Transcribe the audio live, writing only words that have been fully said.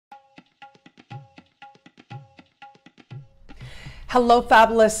Hello,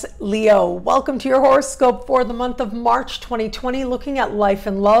 fabulous Leo. Welcome to your horoscope for the month of March 2020, looking at life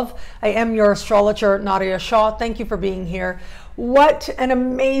and love. I am your astrologer, Nadiya Shah. Thank you for being here. What an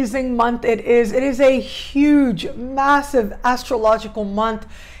amazing month it is. It is a huge, massive astrological month,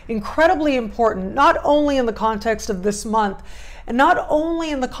 incredibly important, not only in the context of this month, and not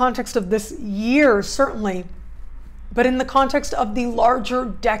only in the context of this year, certainly, but in the context of the larger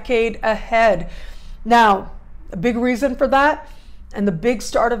decade ahead. Now, a big reason for that, and the big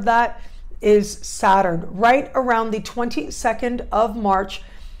start of that, is Saturn. Right around the 22nd of March,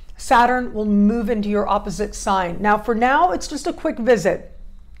 Saturn will move into your opposite sign. Now, for now, it's just a quick visit.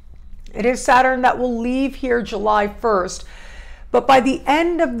 It is Saturn that will leave here July 1st. But by the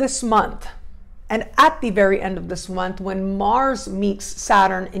end of this month, and at the very end of this month, when Mars meets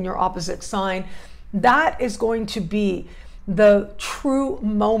Saturn in your opposite sign, that is going to be the true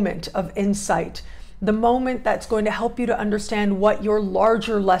moment of insight. The moment that's going to help you to understand what your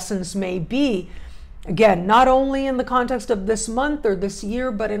larger lessons may be. Again, not only in the context of this month or this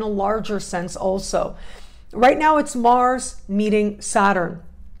year, but in a larger sense also. Right now, it's Mars meeting Saturn.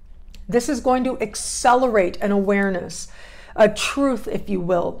 This is going to accelerate an awareness, a truth, if you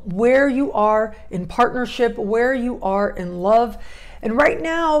will, where you are in partnership, where you are in love. And right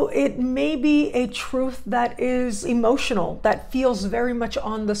now, it may be a truth that is emotional, that feels very much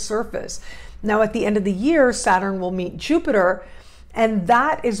on the surface. Now, at the end of the year, Saturn will meet Jupiter, and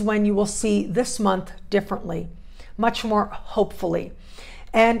that is when you will see this month differently, much more hopefully.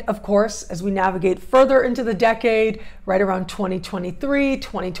 And of course, as we navigate further into the decade, right around 2023,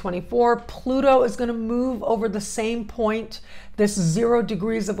 2024, Pluto is going to move over the same point, this 0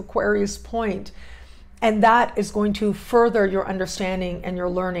 degrees of Aquarius point. And that is going to further your understanding and your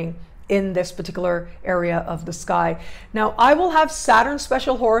learning in this particular area of the sky. Now, I will have Saturn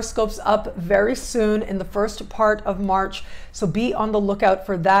special horoscopes up very soon in the first part of March, so be on the lookout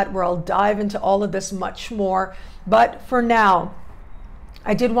for that, where I'll dive into all of this much more. But for now,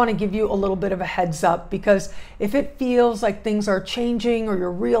 I did want to give you a little bit of a heads up, because if it feels like things are changing or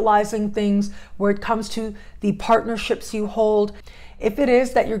you're realizing things where it comes to the partnerships you hold, if it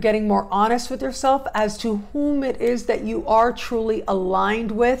is that you're getting more honest with yourself as to whom it is that you are truly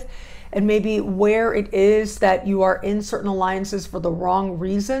aligned with, and maybe where it is that you are in certain alliances for the wrong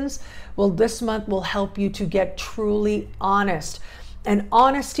reasons, well, this month will help you to get truly honest. And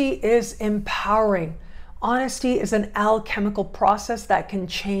honesty is empowering. Honesty is an alchemical process that can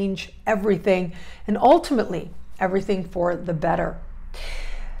change everything, and ultimately everything for the better.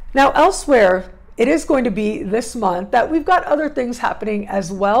 Now, elsewhere, it is going to be this month that we've got other things happening as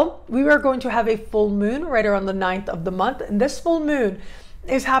well. We are going to have a full moon right around the 9th of the month, and this full moon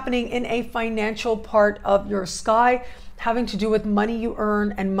is happening in a financial part of your sky, having to do with money you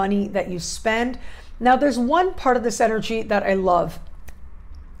earn and money that you spend. Now, there's one part of this energy that I love.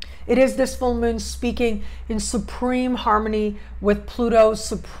 It is this full moon speaking in supreme harmony with Pluto,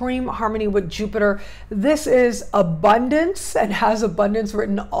 supreme harmony with Jupiter. This is abundance and has abundance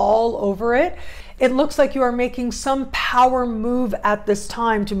written all over it. It looks like you are making some power move at this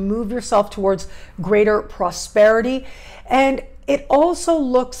time to move yourself towards greater prosperity. And it also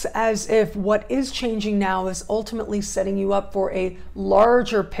looks as if what is changing now is ultimately setting you up for a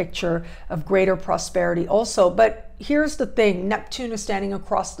larger picture of greater prosperity also. But here's the thing, Neptune is standing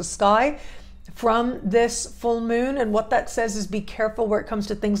across the sky from this full moon, and what that says is be careful where it comes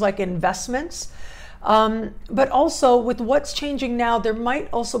to things like investments. But also with what's changing now, there might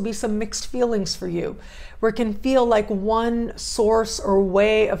also be some mixed feelings for you, where it can feel like one source or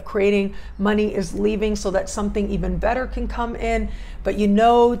way of creating money is leaving so that something even better can come in, but you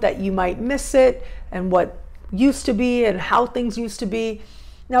know that you might miss it and what used to be and how things used to be.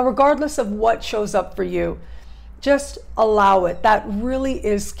 Now, regardless of what shows up for you, just allow it. That really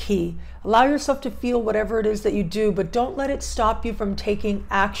is key. Allow yourself to feel whatever it is that you do, but don't let it stop you from taking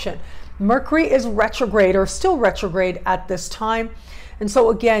action. Mercury is retrograde, or still retrograde at this time. And so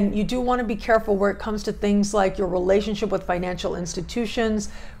again, you do want to be careful where it comes to things like your relationship with financial institutions,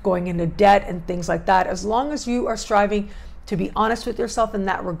 going into debt and things like that. As long as you are striving to be honest with yourself in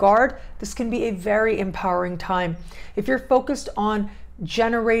that regard, this can be a very empowering time. If you're focused on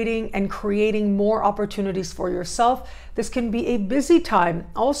generating and creating more opportunities for yourself, this can be a busy time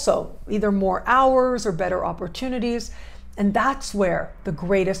also, either more hours or better opportunities. And that's where the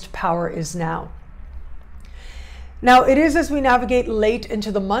greatest power is now. Now, it is as we navigate late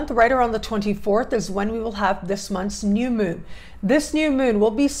into the month, right around the 24th is when we will have this month's new moon. This new moon will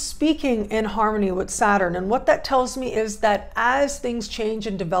be speaking in harmony with Saturn. And what that tells me is that as things change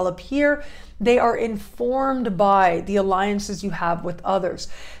and develop here, they are informed by the alliances you have with others.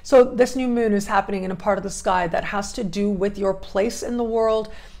 So this new moon is happening in a part of the sky that has to do with your place in the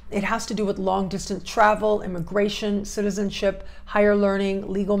world. It has to do with long distance travel, immigration, citizenship, higher learning,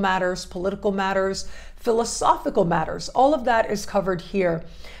 legal matters, political matters, philosophical matters. All of that is covered here.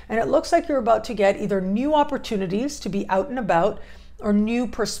 And it looks like you're about to get either new opportunities to be out and about or new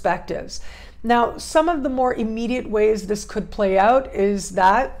perspectives. Now, some of the more immediate ways this could play out is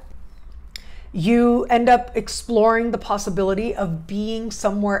that you end up exploring the possibility of being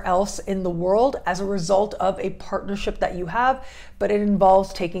somewhere else in the world as a result of a partnership that you have, but it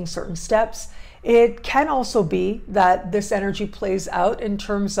involves taking certain steps. It can also be that this energy plays out in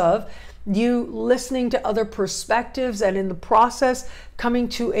terms of you listening to other perspectives and in the process coming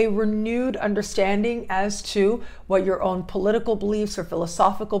to a renewed understanding as to what your own political beliefs or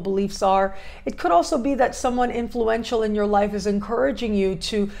philosophical beliefs are. It could also be that someone influential in your life is encouraging you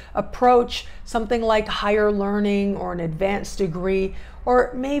to approach something like higher learning or an advanced degree,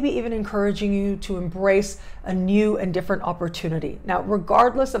 or maybe even encouraging you to embrace a new and different opportunity. Now,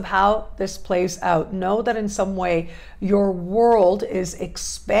 regardless of how this plays out, know that in some way your world is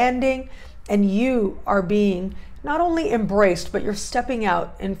expanding and you are being not only embraced, but you're stepping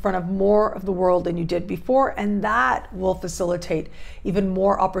out in front of more of the world than you did before, and that will facilitate even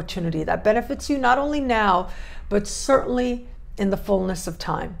more opportunity that benefits you not only now, but certainly in the fullness of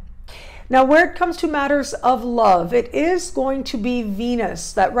time. Now, where it comes to matters of love, it is going to be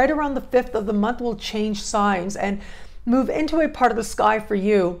Venus that right around the 5th of the month will change signs and move into a part of the sky for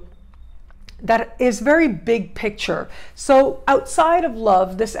you that is very big picture. So outside of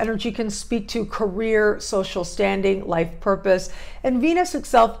love, this energy can speak to career, social standing, life purpose, and Venus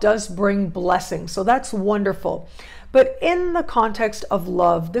itself does bring blessings. So that's wonderful. But in the context of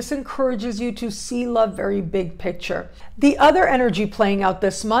love, this encourages you to see love very big picture. The other energy playing out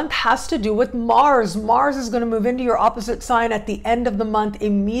this month has to do with Mars. Mars is going to move into your opposite sign at the end of the month,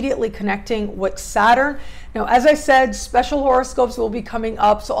 immediately connecting with Saturn. Now, as I said, special horoscopes will be coming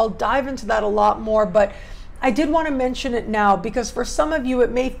up, so I'll dive into that a lot more, but I did want to mention it now because for some of you, it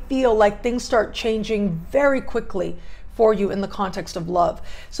may feel like things start changing very quickly for you in the context of love.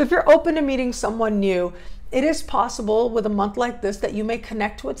 So if you're open to meeting someone new, it is possible with a month like this that you may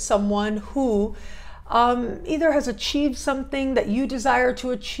connect with someone who either has achieved something that you desire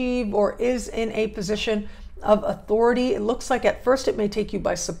to achieve or is in a position of authority. It looks like at first it may take you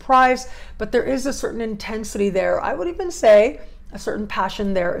by surprise, but there is a certain intensity there. I would even say a certain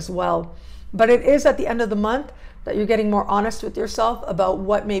passion there as well. But it is at the end of the month that you're getting more honest with yourself about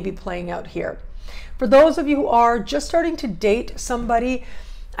what may be playing out here. For those of you who are just starting to date somebody,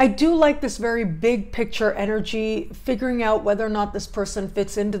 I do like this very big picture energy, figuring out whether or not this person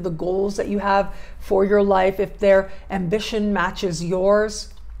fits into the goals that you have for your life, if their ambition matches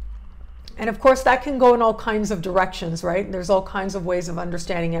yours. And of course, that can go in all kinds of directions, right? There's all kinds of ways of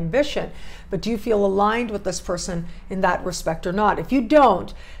understanding ambition. But do you feel aligned with this person in that respect or not? If you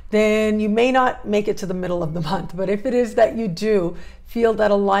don't, then you may not make it to the middle of the month. But if it is that you do feel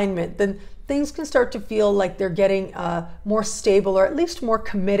that alignment, then things can start to feel like they're getting more stable or at least more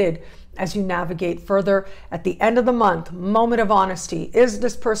committed as you navigate further. At the end of the month, moment of honesty. Is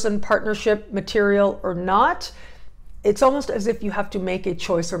this person partnership material or not? It's almost as if you have to make a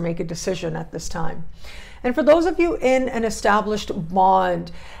choice or make a decision at this time. And for those of you in an established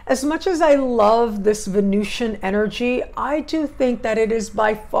bond, as much as I love this Venusian energy, I do think that it is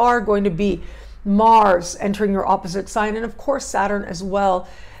by far going to be Mars entering your opposite sign, and of course Saturn as well,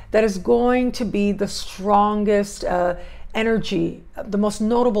 that is going to be the strongest energy, the most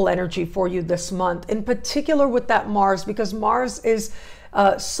notable energy for you this month, in particular with that Mars, because Mars is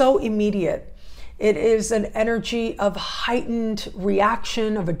so immediate. It is an energy of heightened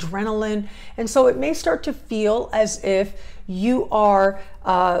reaction, of adrenaline. And so it may start to feel as if you are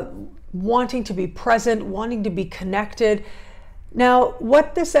wanting to be present, wanting to be connected. Now,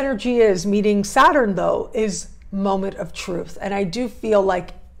 what this energy is, meeting Saturn though, is moment of truth. And I do feel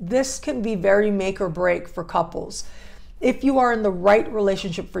like this can be very make or break for couples. If you are in the right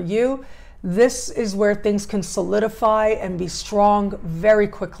relationship for you, this is where things can solidify and be strong very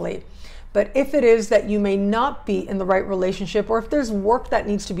quickly. But if it is that you may not be in the right relationship, or if there's work that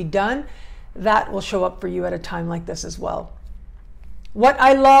needs to be done, that will show up for you at a time like this as well. What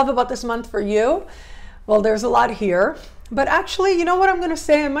I love about this month for you, well, there's a lot here, but actually, you know what I'm going to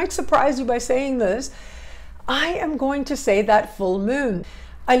say? I might surprise you by saying this. I am going to say that full moon.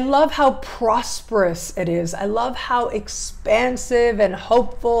 I love how prosperous it is. I love how expansive and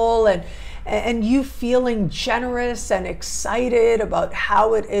hopeful and you feeling generous and excited about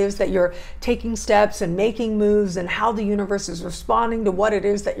how it is that you're taking steps and making moves and how the universe is responding to what it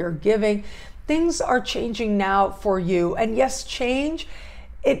is that you're giving. Things are changing now for you. And yes, change,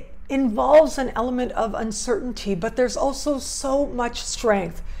 it involves an element of uncertainty, but there's also so much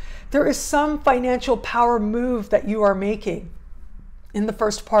strength. There is some financial power move that you are making in the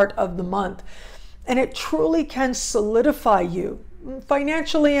first part of the month, and it truly can solidify you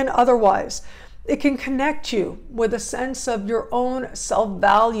financially and otherwise. It can connect you with a sense of your own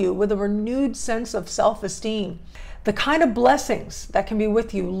self-value, with a renewed sense of self-esteem, the kind of blessings that can be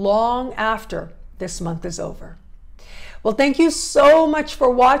with you long after this month is over. Well, thank you so much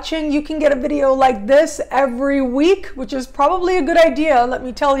for watching. You can get a video like this every week, which is probably a good idea. Let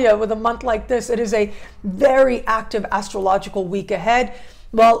me tell you, with a month like this, it is a very active astrological week ahead.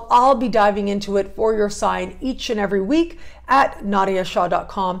 Well, I'll be diving into it for your sign each and every week at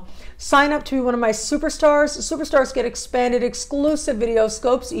nadiyashah.com. Sign up to be one of my superstars. Superstars get expanded exclusive video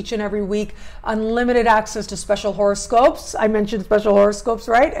scopes each and every week, unlimited access to special horoscopes. I mentioned special horoscopes,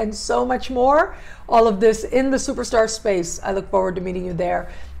 right? And so much more. All of this in the superstar space. I look forward to meeting you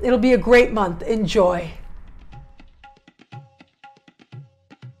there. It'll be a great month. Enjoy.